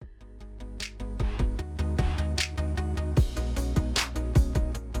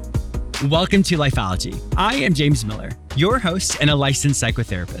Welcome to Lifeology. I am James Miller, your host and a licensed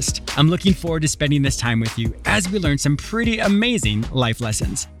psychotherapist. I'm looking forward to spending this time with you as we learn some pretty amazing life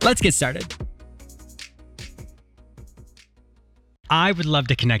lessons. Let's get started. I would love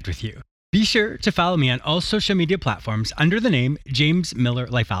to connect with you. Be sure to follow me on all social media platforms under the name James Miller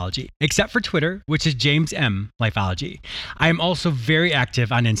Lifeology, except for Twitter, which is James M Lifeology. I am also very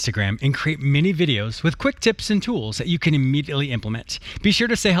active on Instagram and create mini videos with quick tips and tools that you can immediately implement. Be sure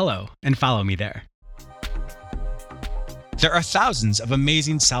to say hello and follow me there. There are thousands of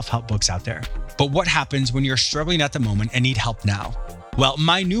amazing self-help books out there, but what happens when you're struggling at the moment and need help now? Well,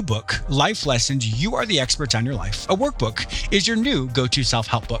 my new book, Life Lessons, You Are the Experts on Your Life, a workbook, is your new go-to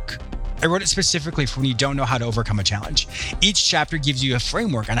self-help book. I wrote it specifically for when you don't know how to overcome a challenge. Each chapter gives you a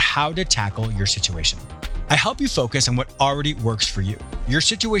framework on how to tackle your situation. I help you focus on what already works for you. Your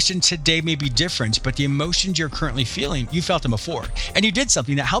situation today may be different, but the emotions you're currently feeling, you felt them before, and you did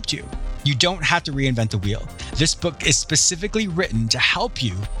something that helped you. You don't have to reinvent the wheel. This book is specifically written to help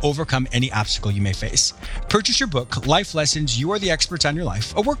you overcome any obstacle you may face. Purchase your book, Life Lessons, You Are the Experts on Your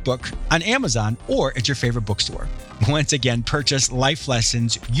Life, a workbook, on Amazon or at your favorite bookstore. Once again, purchase Life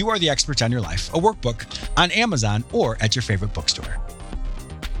Lessons, You Are the Experts on Your Life, a workbook, on Amazon or at your favorite bookstore.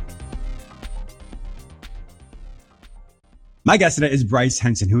 My guest today is Bryce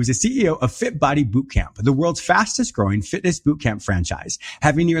Henson, who is the CEO of Fit Body Bootcamp, the world's fastest growing fitness bootcamp franchise.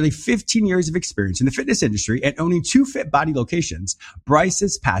 Having nearly 15 years of experience in the fitness industry and owning 2 Fit Body locations,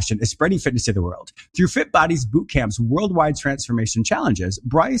 Bryce's passion is spreading fitness to the world. Through Fit Body's bootcamp's worldwide transformation challenges,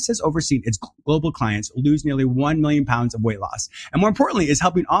 Bryce has overseen its global clients lose nearly 1 million pounds of weight loss. And more importantly, is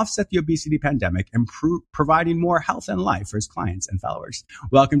helping offset the obesity pandemic and providing more health and life for his clients and followers.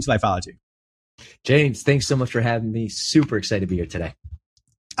 Welcome to Lifeology. James, thanks so much for having me. Super excited to be here today.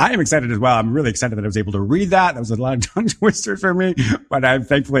 I am excited as well. I'm really excited that I was able to read that. That was a lot of tongue twister for me, but I'm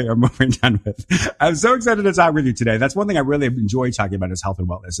thankfully I'm moving done with. I'm so excited to talk with you today. That's one thing I really enjoy talking about is health and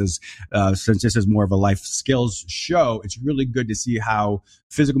wellness. Since this is more of a life skills show, it's really good to see how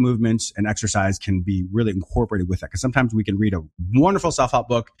physical movements and exercise can be really incorporated with that. Because sometimes we can read a wonderful self-help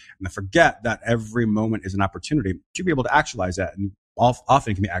book and forget that every moment is an opportunity to be able to actualize that, and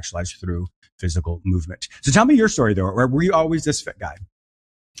often can be actualized through physical movement. So tell me your story though. Or were you always this fit guy?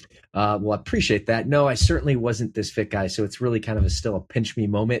 Well, I appreciate that. No, I certainly wasn't this fit guy. So it's really kind of still a pinch me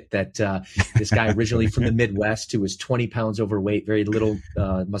moment that this guy originally from the Midwest who was 20 pounds overweight, very little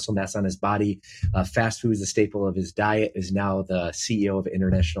muscle mass on his body, fast food is a staple of his diet, is now the CEO of an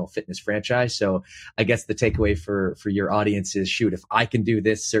international fitness franchise. So I guess the takeaway for your audience is, shoot, if I can do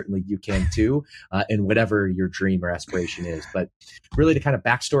this, certainly you can too, and whatever your dream or aspiration is. But really, the kind of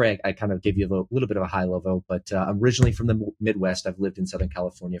backstory, I kind of gave you a little bit of a high level, but I'm originally from the Midwest. I've lived in Southern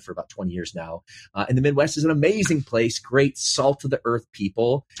California for about 20 years now. And the Midwest is an amazing place, great salt of the earth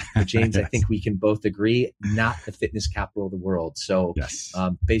people. But James, yes. I think we can both agree, not the fitness capital of the world. So yes.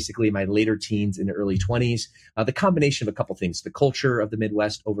 Basically my later teens and early 20s, the combination of a couple things, the culture of the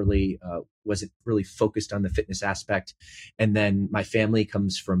Midwest overly wasn't really focused on the fitness aspect. And then my family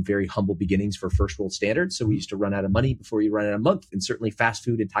comes from very humble beginnings for first world standards. So we used to run out of money before you run out of month. And certainly fast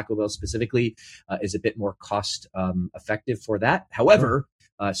food and Taco Bell specifically is a bit more cost effective for that. However,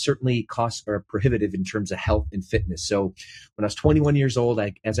 certainly costs are prohibitive in terms of health and fitness. So when I was 21 years old,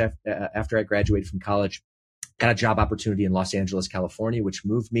 after I graduated from college, got a job opportunity in Los Angeles, California, which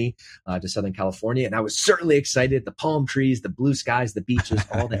moved me to Southern California. And I was certainly excited. The palm trees, the blue skies, the beaches,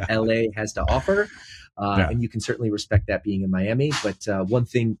 all that LA has to offer. And you can certainly respect that being in Miami. But one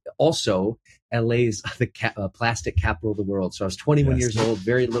thing also, LA is the plastic capital of the world. So I was 21 years old,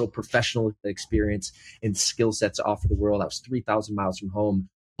 very little professional experience and skill sets to offer the world. I was 3,000 miles from home,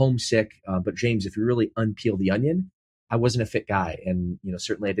 homesick. But James, if you really unpeel the onion, I wasn't a fit guy. And,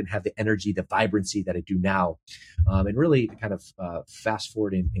 certainly I didn't have the energy, the vibrancy that I do now. And really to kind of fast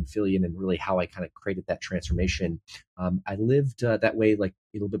forward and fill you in and really how I kind of created that transformation. I lived that way, like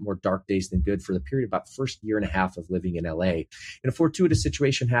a little bit more dark days than good for the period about first year and a half of living in LA. And a fortuitous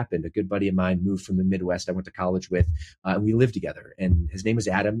situation happened. A good buddy of mine moved from the Midwest I went to college with, and we lived together. And his name was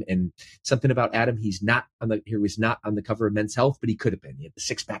Adam. And something about Adam, he was not on the cover of Men's Health, but he could have been. He had the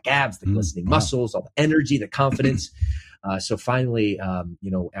 6-pack abs, the glistening muscles, all the energy, the confidence. So finally,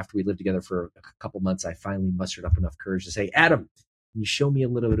 after we lived together for a couple months, I finally mustered up enough courage to say, Adam, can you show me a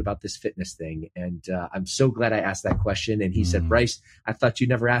little bit about this fitness thing? And I'm so glad I asked that question. And he said, Bryce, I thought you'd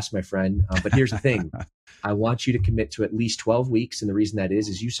never ask, my friend. But here's the thing. I want you to commit to at least 12 weeks. And the reason that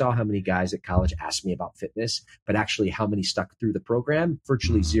is you saw how many guys at college asked me about fitness, but actually how many stuck through the program?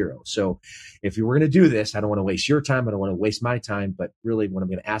 Virtually zero. So if you were going to do this, I don't want to waste your time. I don't want to waste my time. But really what I'm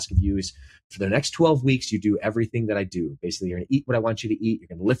going to ask of you is for the next 12 weeks, you do everything that I do. Basically, you're going to eat what I want you to eat. You're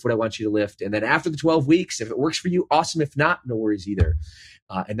going to lift what I want you to lift. And then after the 12 weeks, if it works for you, awesome. If not, no worries either.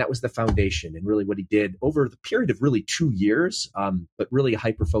 And that was the foundation. And really what he did over the period of really 2 years, but really a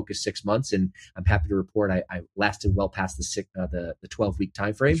hyper-focused 6 months. And I'm happy to report I lasted well past the 12-week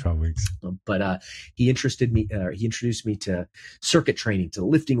time frame. 12 weeks. But he introduced me to circuit training, to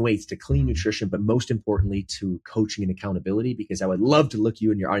lifting weights, to clean nutrition, but most importantly to coaching and accountability, because I would love to look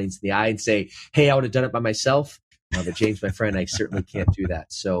you and your audience in the eye and say, hey, I would have done it by myself. But James, my friend, I certainly can't do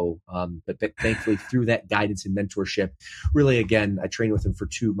that. So, but thankfully through that guidance and mentorship, really, again, I trained with him for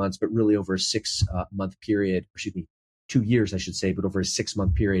 2 months, but really over a 6-month period, 2 years, I should say, but over a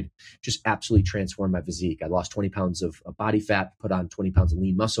 6-month period, just absolutely transformed my physique. I lost 20 pounds of body fat, put on 20 pounds of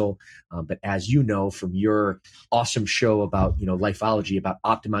lean muscle. But as you know, from your awesome show about, Lifeology, about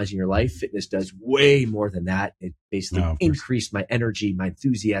optimizing your life, fitness does way more than that. It basically increased my energy, my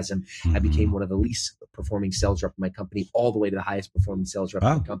enthusiasm. I became one of the least performing sales rep in my company, all the way to the highest performing sales rep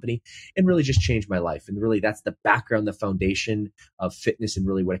in the company, and really just changed my life. And really that's the background, the foundation of fitness and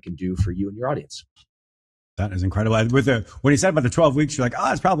really what it can do for you and your audience. That is incredible. When he said about the 12 weeks, you're like,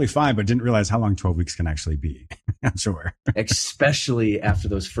 oh, it's probably fine, but didn't realize how long 12 weeks can actually be. I'm sure. Especially after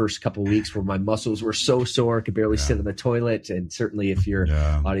those first couple of weeks where my muscles were so sore, I could barely sit on the toilet. And certainly if your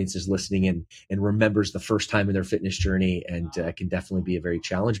audience is listening and remembers the first time in their fitness journey, and can definitely be a very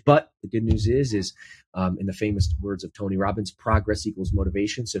challenge. But the good news is in the famous words of Tony Robbins, progress equals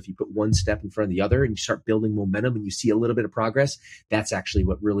motivation. So if you put one step in front of the other and you start building momentum and you see a little bit of progress, that's actually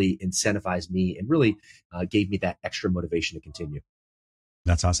what really incentivized me and really gave me that extra motivation to continue.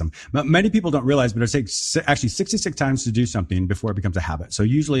 That's awesome. Many people don't realize, but it takes actually 66 times to do something before it becomes a habit. So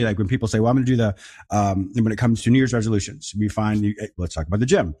usually, like when people say, well, I'm going to do when it comes to New Year's resolutions, we find, let's talk about the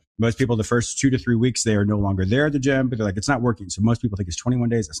gym. Most people, the first 2 to 3 weeks, they are no longer there at the gym, but they're like, it's not working. So most people think it's 21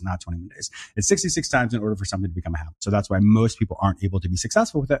 days. It's not 21 days. It's 66 times in order for something to become a habit. So that's why most people aren't able to be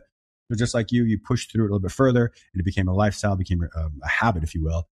successful with it. So just like you pushed through it a little bit further and it became a lifestyle, became a habit, if you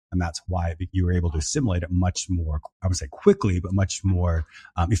will. And that's why you were able to assimilate it much more, I would say quickly, but much more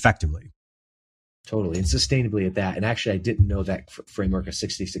effectively. Totally. And sustainably at that. And actually, I didn't know that framework of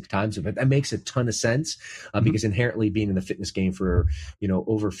 66 times, but that makes a ton of sense because inherently being in the fitness game for,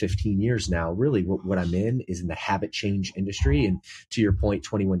 over 15 years now, really what I'm in is in the habit change industry. And to your point,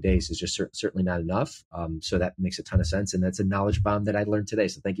 21 days is just certainly not enough. So that makes a ton of sense. And that's a knowledge bomb that I learned today.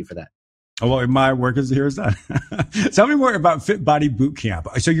 So thank you for that. Oh, well, my work is done. Tell me more about Fit Body Boot Camp.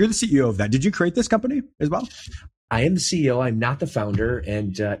 So you're the CEO of that. Did you create this company as well? I am the CEO. I'm not the founder.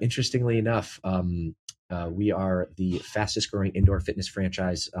 And interestingly enough, we are the fastest growing indoor fitness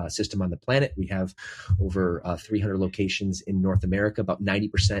franchise system on the planet. We have over 300 locations in North America, about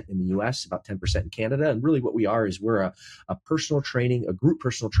 90% in the US, about 10% in Canada. And really what we are is we're a personal training, a group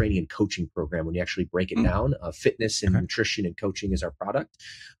personal training and coaching program when you actually break it down. Fitness and nutrition and coaching is our product.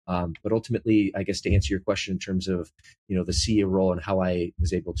 But ultimately, I guess to answer your question in terms of, the CEO role and how I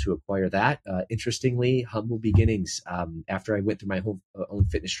was able to acquire that, interestingly, humble beginnings. After I went through my own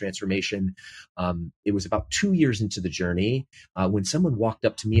fitness transformation, it was about 2 years into the journey when someone walked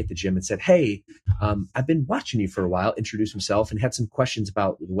up to me at the gym and said, hey, I've been watching you for a while, introduced himself and had some questions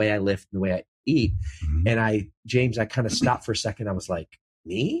about the way I lift and the way I eat. And James, I kind of stopped for a second. I was like,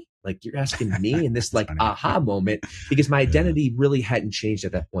 me? Like you're asking me in this aha moment, because my identity really hadn't changed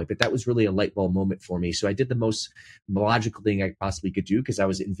at that point, but that was really a light bulb moment for me. So I did the most logical thing I possibly could do because I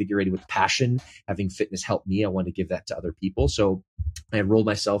was invigorated with passion, having fitness help me. I wanted to give that to other people. So I enrolled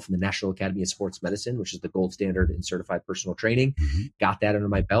myself in the National Academy of Sports Medicine, which is the gold standard in certified personal training, got that under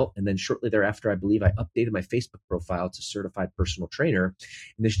my belt. And then shortly thereafter, I believe I updated my Facebook profile to certified personal trainer.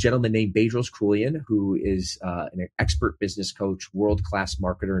 And this gentleman named Bedros Keuilian, who is an expert business coach, world-class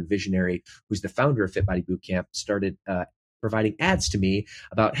marketer and visionary, who's the founder of Fit Body Bootcamp, started providing ads to me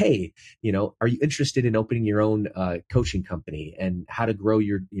about, hey, are you interested in opening your own coaching company and how to grow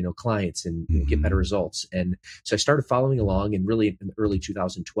your, clients and get better results? And so I started following along, and really in early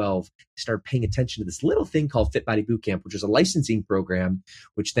 2012, started paying attention to this little thing called Fit Body Bootcamp, which is a licensing program,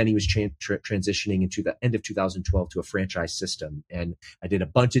 which then he was transitioning into the end of 2012 to a franchise system. And I did a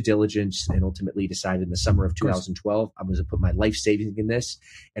bunch of diligence and ultimately decided in the summer of 2012, I was going to put my life savings in this,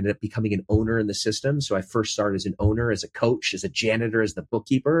 ended up becoming an owner in the system. So I first started as an owner, as a coach, as a janitor, as the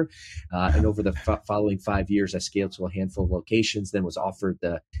bookkeeper. And over the following 5 years, I scaled to a handful of locations, then was offered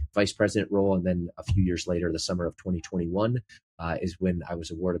the vice president role. And then a few years later, the summer of 2021, is when I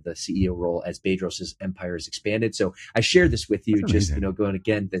was awarded the CEO role as Bedros' empire has expanded. So I share this with you, just, going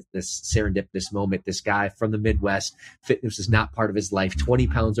again, this serendipitous moment. This guy from the Midwest, fitness is not part of his life, 20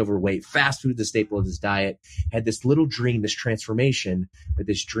 pounds overweight, fast food, the staple of his diet, had this little dream, this transformation, but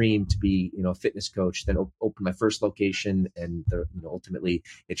this dream to be, a fitness coach, then opened my first location, and ultimately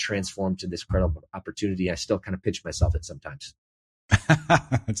it transformed to this incredible opportunity. I still kind of pinch myself at sometimes.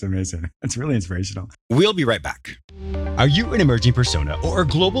 That's amazing. That's really inspirational. We'll be right back. Are you an emerging persona or a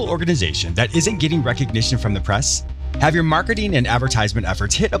global organization that isn't getting recognition from the press? Have your marketing and advertisement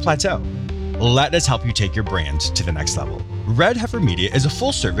efforts hit a plateau? Let us help you take your brand to the next level. Red Heifer Media is a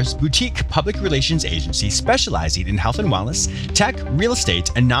full-service boutique public relations agency specializing in health and wellness, tech, real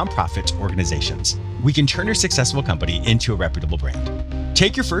estate, and nonprofit organizations. We can turn your successful company into a reputable brand.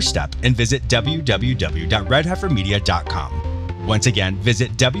 Take your first step and visit www.redheifermedia.com. Once again,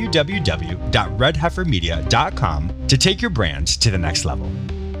 visit www.redheifermedia.com to take your brand to the next level.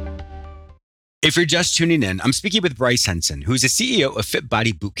 If you're just tuning in, I'm speaking with Bryce Henson, who's the CEO of Fit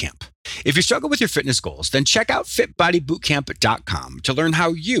Body Bootcamp. If you struggle with your fitness goals, then check out fitbodybootcamp.com to learn how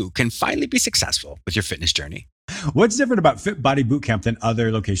you can finally be successful with your fitness journey. What's different about Fit Body Bootcamp than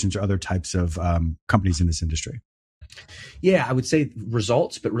other locations or other types of companies in this industry? Yeah, I would say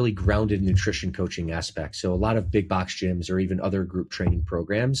results, but really grounded in nutrition coaching aspects. So a lot of big box gyms or even other group training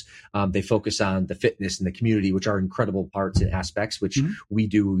programs, they focus on the fitness and the community, which are incredible parts and aspects, which we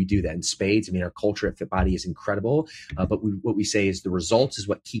do that in spades. I mean, our culture at Fit Body is incredible. But what we say is the results is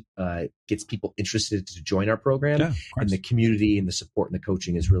what gets people interested to join our program. Yeah, and the community and the support and the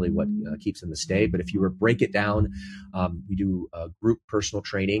coaching is really what keeps them to stay. But if you were to break it down, we do group personal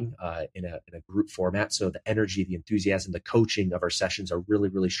training in a group format. So the energy, the enthusiasm, the coaching of our sessions are really,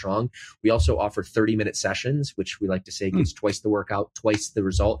 really strong. We also offer 30-minute sessions, which we like to say gives twice the workout, twice the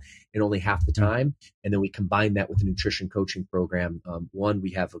result in only half the time. And then we combine that with a nutrition coaching program.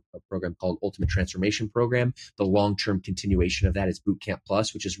 We have a program called Ultimate Transformation Program. The long-term continuation of that is Bootcamp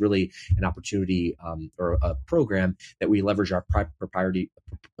Plus, which is really an opportunity or a program that we leverage our proprietary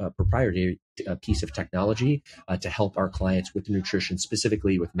piece of technology to help our clients with nutrition,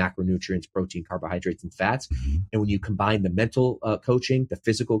 specifically with macronutrients, protein, carbohydrates, and fats. And when you combine the mental coaching, the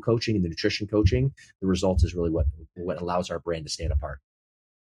physical coaching, and the nutrition coaching, the results is really what allows our brand to stand apart.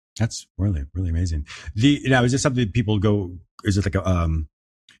 That's really, really amazing. Now, is this something people go, is it like a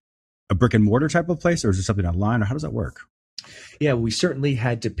brick and mortar type of place, or is it something online, or how does that work? Yeah, we certainly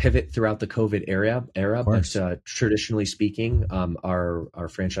had to pivot throughout the COVID era, but traditionally speaking, our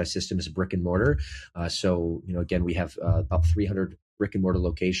franchise system is brick and mortar. So, again, we have about 300 brick and mortar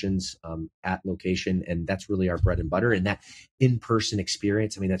locations at location, and that's really our bread and butter. And that in-person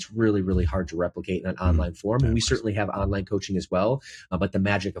experience, I mean, that's really, really hard to replicate in an online form. And we certainly have online coaching as well, but the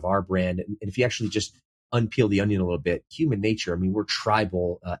magic of our brand, and if you actually just unpeel the onion a little bit, human nature, I mean, we're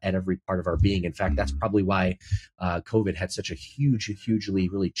tribal at every part of our being. In fact, that's probably why COVID had such a hugely,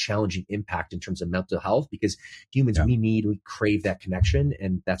 really challenging impact in terms of mental health, because humans, we crave that connection.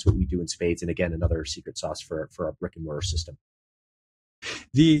 And that's what we do in spades. And again, another secret sauce for our brick and mortar system.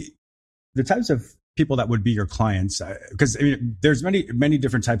 The types of people that would be your clients, because there's many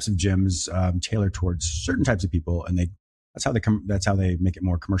different types of gyms tailored towards certain types of people, and that's how they make it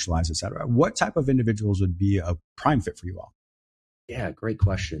more commercialized, et cetera. What type of individuals would be a prime fit for you all? Yeah, great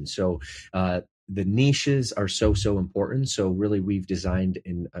question. So the niches are so important. So really, we've designed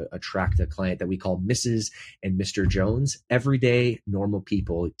and attract a client that we call Mrs. and Mr. Jones, everyday normal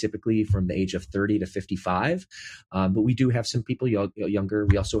people, typically from the age of 30 to 55. But we do have some people younger.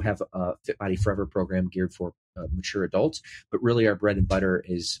 We also have a Fit Body Forever program geared for mature adults, but really our bread and butter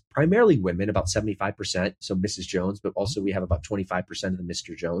is primarily women, about 75%. So Mrs. Jones, but also we have about 25% of the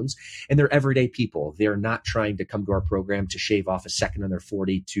Mr. Jones, and they're everyday people. They're not trying to come to our program to shave off a second on their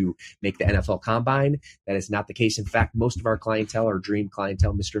 40 to make the NFL Combine. That is not the case. In fact, most of our clientele, our dream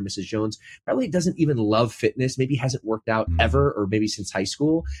clientele, Mr. and Mrs. Jones, probably doesn't even love fitness, maybe hasn't worked out ever, or maybe since high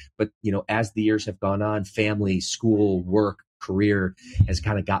school. But, as the years have gone on, family, school, work, career has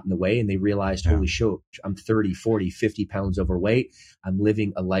kind of gotten in the way, and they realized, holy shit, I'm 30, 40, 50 pounds overweight. I'm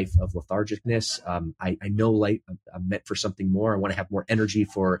living a life of lethargicness. I know I'm meant for something more. I want to have more energy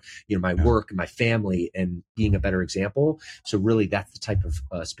for, my work and my family and being a better example. So really that's the type of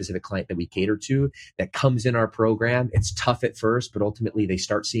specific client that we cater to that comes in our program. It's tough at first, but ultimately they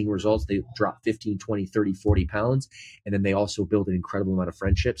start seeing results. They drop 15, 20, 30, 40 pounds. And then they also build an incredible amount of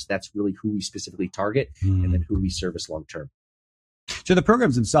friendships. That's really who we specifically target and then who we service long-term. So the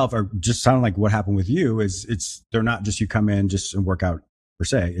programs themselves are just sound like what happened with you they're not just you come in just and work out per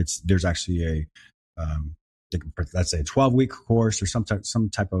se. There's actually let's say a 12-week course or some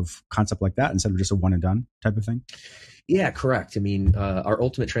type of concept like that instead of just a one and done type of thing? Yeah, correct. I mean, our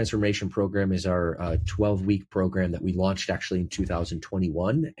Ultimate Transformation Program is our 12-week program that we launched actually in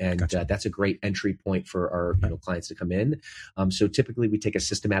 2021, and Gotcha. That's a great entry point for our clients to come in. So typically, we take a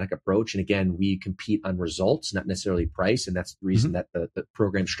systematic approach, and again, we compete on results, not necessarily price, and that's the reason that the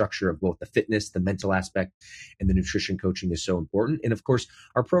program structure of both the fitness, the mental aspect, and the nutrition coaching is so important. And of course,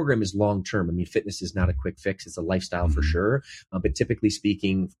 our program is long term. I mean, fitness is not a quick fix; it's a lifestyle for sure. But typically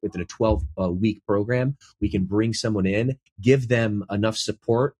speaking, within a 12-week program, we can bring someone in, give them enough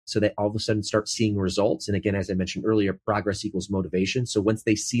support so they all of a sudden start seeing results. And again, as I mentioned earlier, progress equals motivation. So once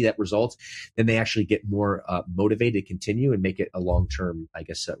they see that result, then they actually get more motivated to continue and make it a long-term, I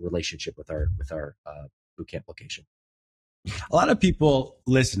guess, relationship with our bootcamp location. A lot of people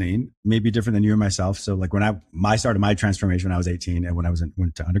listening may be different than you and myself. So like when I started my transformation when I was 18 and when I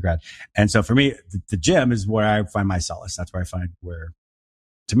went to undergrad. And so for me, the gym is where I find my solace. That's where I find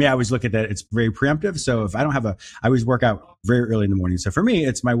to me, I always look at that. It's very preemptive. So if I don't have I always work out very early in the morning. So for me,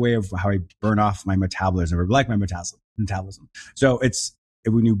 it's my way of how I burn off my metabolism or like my metabolism. So it's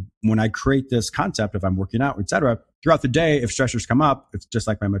when I create this concept, if I'm working out, et cetera, throughout the day, if stressors come up, it's just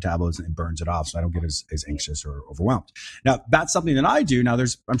like my metabolism, it burns it off. So I don't get as anxious or overwhelmed. Now that's something that I do. Now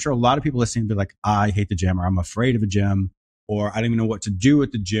I'm sure a lot of people listening be like, I hate the gym, or I'm afraid of a gym, or I don't even know what to do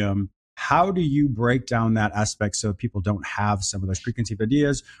at the gym. How do you break down that aspect so people don't have some of those preconceived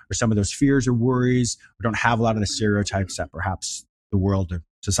ideas or some of those fears or worries, or don't have a lot of the stereotypes that perhaps the world or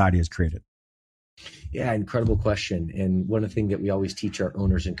society has created? Yeah, incredible question. And one of the things that we always teach our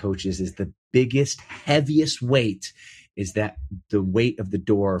owners and coaches is the biggest, heaviest weight is that the weight of the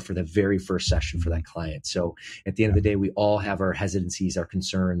door for the very first session for that client. So at the end of the day, we all have our hesitancies, our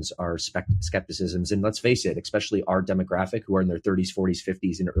concerns, our skepticisms. And let's face it, especially our demographic who are in their 30s, 40s,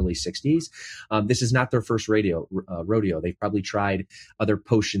 50s, and early 60s, this is not their first rodeo. They've probably tried other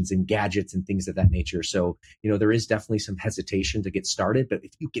potions and gadgets and things of that nature. So, there is definitely some hesitation to get started. But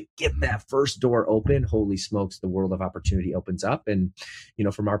if you can get that first door open, holy smokes, the world of opportunity opens up. And,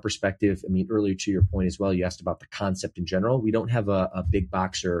 from our perspective, I mean, earlier to your point as well, you asked about the concept in general. We don't have a big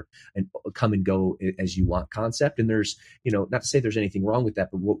box or an come and go as you want concept. And there's, not to say there's anything wrong with that,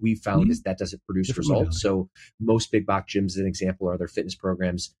 but what we found is that doesn't produce results. So most big box gyms, as an example, are their fitness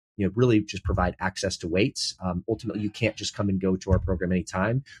programs, really just provide access to weights. Ultimately, you can't just come and go to our program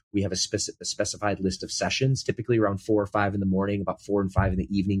anytime. We have a specified list of sessions, typically around 4 or 5 in the morning, about 4 and 5 in the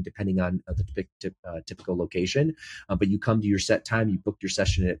evening, depending on the typical location. But you come to your set time, you book your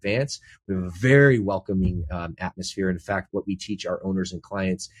session in advance. We have a very welcoming atmosphere. In fact, what we teach our owners and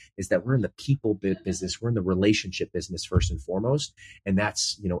clients is that we're in the people business. We're in the relationship business first and foremost. And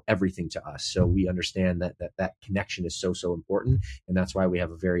that's, everything to us. So we understand that connection is so important. And that's why we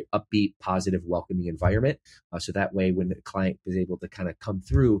have a very upbeat, positive, welcoming environment. So that way, when the client is able to kind of come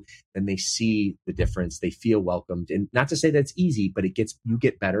through, then they see the difference, they feel welcomed. And not to say that it's easy, but you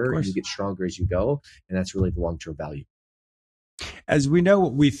get better and you get stronger as you go. And that's really the long-term value. As we know,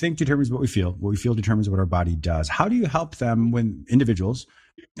 what we think determines what we feel determines what our body does. How do you help them when individuals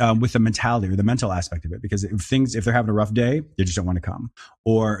with the mentality or the mental aspect of it? Because if they're having a rough day, they just don't want to come,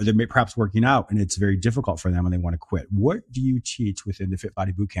 or they're perhaps working out and it's very difficult for them and they want to quit. What do you teach within the Fit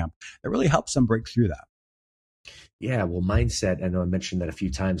Body Bootcamp that really helps them break through that? Yeah, well, mindset, I know I mentioned that a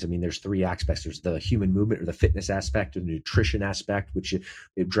few times. I mean, there's 3 aspects. There's the human movement or the fitness aspect, or the nutrition aspect, which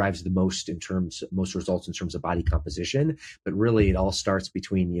it drives the most results in terms of body composition. But really, it all starts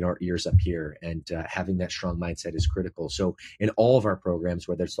between, our ears up here, and having that strong mindset is critical. So in all of our programs,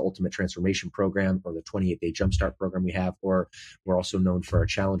 whether it's the Ultimate Transformation Program or the 28-day Jumpstart program we have, or we're also known for our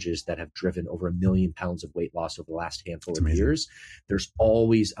challenges that have driven over 1 million pounds of weight loss over the last handful of years, there's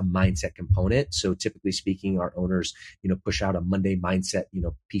always a mindset component. So typically speaking, our owners, push out a Monday mindset,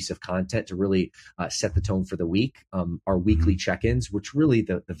 piece of content to really set the tone for the week. Our weekly check-ins, which really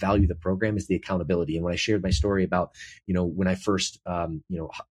the value of the program is the accountability. And when I shared my story about, when I first,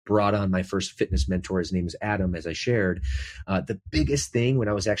 brought on my first fitness mentor, his name is Adam, as I shared, the biggest thing when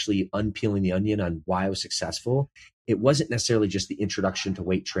I was actually unpeeling the onion on why I was successful, it wasn't necessarily just the introduction to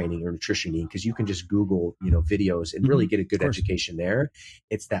weight training or nutritioning, because you can just Google, videos and really get a good education there.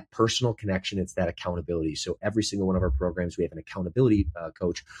 It's that personal connection. It's that accountability. So every single one of our programs, we have an accountability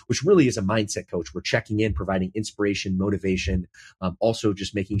coach, which really is a mindset coach. We're checking in, providing inspiration, motivation, also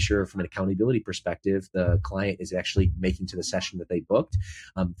just making sure from an accountability perspective, the client is actually making to the session that they booked.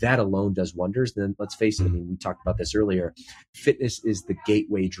 That alone does wonders. Then let's face it. I mean, we talked about this earlier. Fitness is the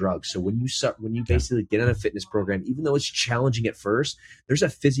gateway drug. So when you basically get on a fitness program, even even though it's challenging at first, there's a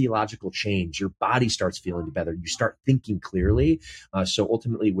physiological change. Your body starts feeling better. You start thinking clearly. So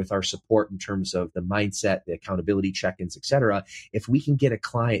ultimately, with our support in terms of the mindset, the accountability check-ins, et cetera, if we can get a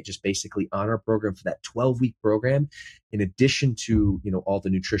client just basically on our program for that 12-week program, in addition to, all the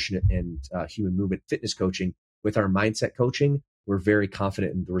nutrition and human movement fitness coaching, with our mindset coaching, we're very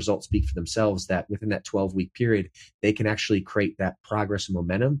confident, and the results speak for themselves, that within that 12-week period, they can actually create that progress and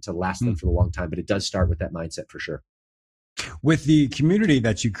momentum to last them for a long time. But it does start with that mindset for sure. With the community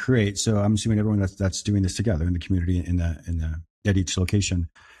that you create, so I'm assuming everyone that's doing this together in the community at each location,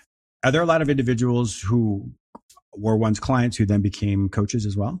 are there a lot of individuals who were once clients who then became coaches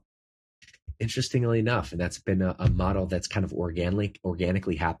as well? Interestingly enough, and that's been a model that's kind of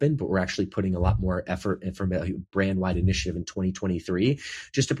organically happened, but we're actually putting a lot more effort and from a brand-wide initiative in 2023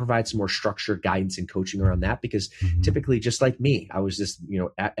 just to provide some more structure, guidance, and coaching around that. Because typically, just like me, I was this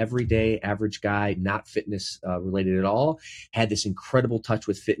everyday average guy, not fitness related at all, had this incredible touch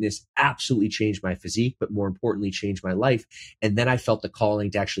with fitness, absolutely changed my physique, but more importantly, changed my life. And then I felt the calling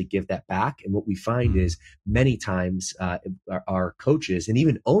to actually give that back. And what we find is many times our coaches, and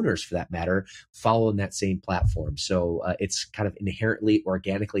even owners for that matter, follow in that same platform. So it's kind of inherently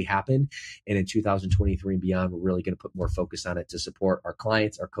organically happened. And in 2023 and beyond, we're really going to put more focus on it to support our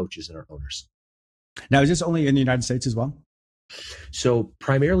clients, our coaches, and our owners. Now, is this only in the United States as well? So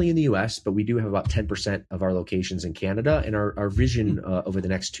primarily in the US, but we do have about 10% of our locations in Canada. And our vision over the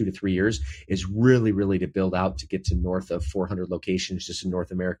next 2 to 3 years is really to build out to get to north of 400 locations just in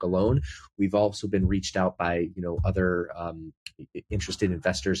North America alone. We've also been reached out by, other interested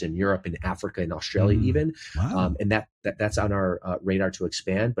investors in Europe and Africa and Australia even. Wow. And that's on our radar to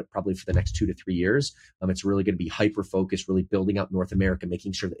expand, but probably for the next 2 to 3 years. It's really going to be hyper-focused, really building out North America,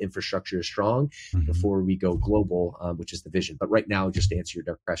 making sure the infrastructure is strong before we go global, which is the vision. But right now, just to answer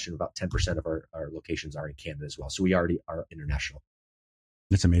your question, about 10% of our locations are in Canada as well. So we already are international.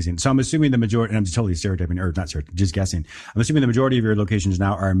 That's amazing. So I'm assuming the majority, and I'm totally stereotyping, or not stereotyping, just guessing. I'm assuming the majority of your locations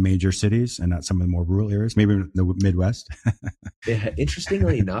now are in major cities and not some of the more rural areas, maybe in the Midwest. Yeah,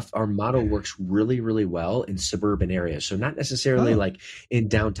 interestingly enough, our model works really well in suburban areas. So not necessarily like in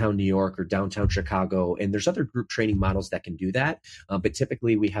downtown New York or downtown Chicago. And there's other group training models that can do that. But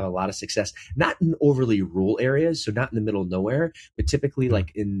typically we have a lot of success, not in overly rural areas. So not in the middle of nowhere, but typically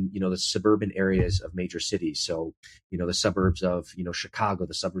like in, the suburban areas of major cities. So, the suburbs of, Chicago,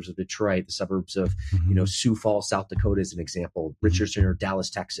 the suburbs of Detroit, the suburbs of, Sioux Falls, South Dakota is an example, Richardson or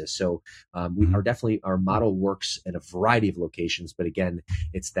Dallas, Texas. So we are definitely, our model works in a variety of locations, but again,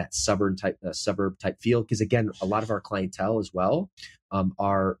 it's that suburb type feel. Because again, a lot of our clientele as well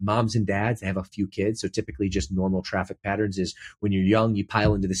are moms and dads. They have a few kids. So typically just normal traffic patterns is when you're young, you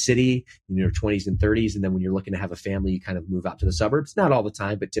pile into the city in your 20s and 30s. And then when you're looking to have a family, you kind of move out to the suburbs. Not all the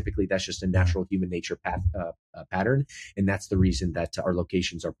time, but typically that's just a natural human nature pattern. And that's the reason that our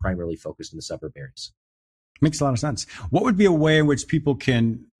locations are primarily focused in the suburb areas. Makes a lot of sense. What would be a way in which people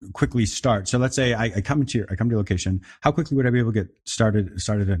can quickly start? So let's say I come to your location. How quickly would I be able to get started with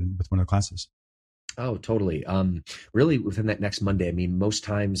one of the classes? Oh, totally. Really within that next Monday. I mean, most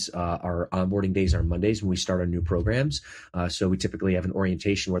times our onboarding days are Mondays when we start our new programs. So we typically have an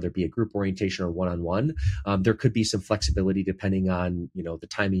orientation, whether it be a group orientation or one-on-one. There could be some flexibility depending on, the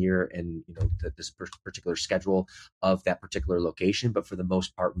time of year and, this particular schedule of that particular location. But for the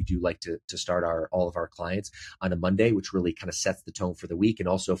most part, we do like to start all of our clients on a Monday, which really kind of sets the tone for the week. And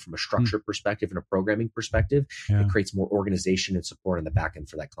also from a structure perspective and a programming perspective, it creates more organization and support on the back end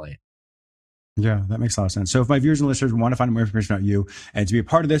for that client. Yeah, that makes a lot of sense. So if my viewers and listeners want to find more information about you and to be a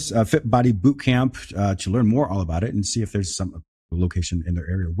part of this Fit Body Bootcamp, to learn more all about it and see if there's some location in their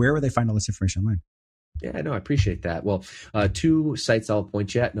area, where would they find all this information online? Yeah, no, I appreciate that. Well, 2 sites I'll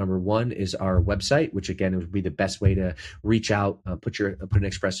point you at. Number 1 is our website, which again would be the best way to reach out, put an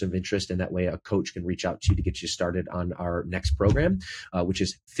expressive interest, and that way a coach can reach out to you to get you started on our next program, which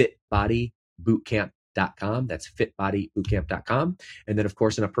is fitbodybootcamp.com. That's fitbodybootcamp.com. And then, of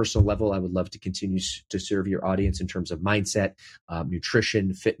course, on a personal level, I would love to continue to serve your audience in terms of mindset,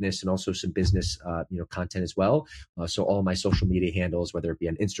 nutrition, fitness, and also some business, content as well. So all my social media handles, whether it be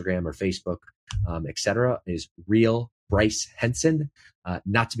on Instagram or Facebook, et cetera, is Real Bryce Henson,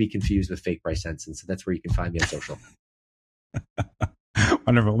 not to be confused with Fake Bryce Henson. So that's where you can find me on social.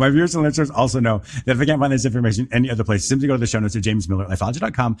 Wonderful. My viewers and listeners also know that if they can't find this information any other place, simply go to the show notes at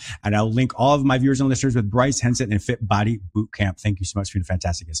jamesmillerlifeology.com, and I'll link all of my viewers and listeners with Bryce Henson and Fit Body Bootcamp. Thank you so much for being a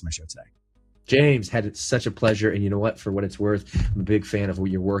fantastic guest on my show today. James, had such a pleasure. And you know what? For what it's worth, I'm a big fan of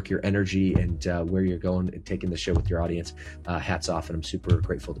your work, your energy, and where you're going and taking the show with your audience. Hats off. And I'm super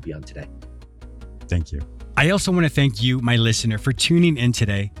grateful to be on today. Thank you. I also want to thank you, my listener, for tuning in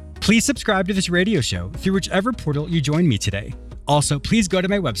today. Please subscribe to this radio show through whichever portal you join me today. Also, please go to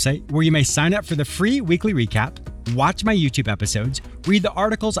my website where you may sign up for the free weekly recap, watch my YouTube episodes, read the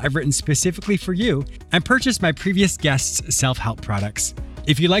articles I've written specifically for you, and purchase my previous guests' self-help products.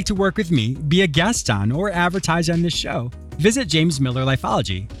 If you'd like to work with me, be a guest on, or advertise on this show, visit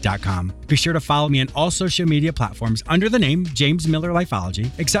jamesmillerlifeology.com. Be sure to follow me on all social media platforms under the name James Miller Lifeology,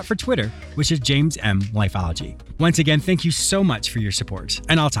 except for Twitter, which is James M. Lifeology. Once again, thank you so much for your support,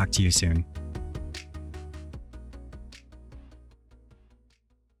 and I'll talk to you soon.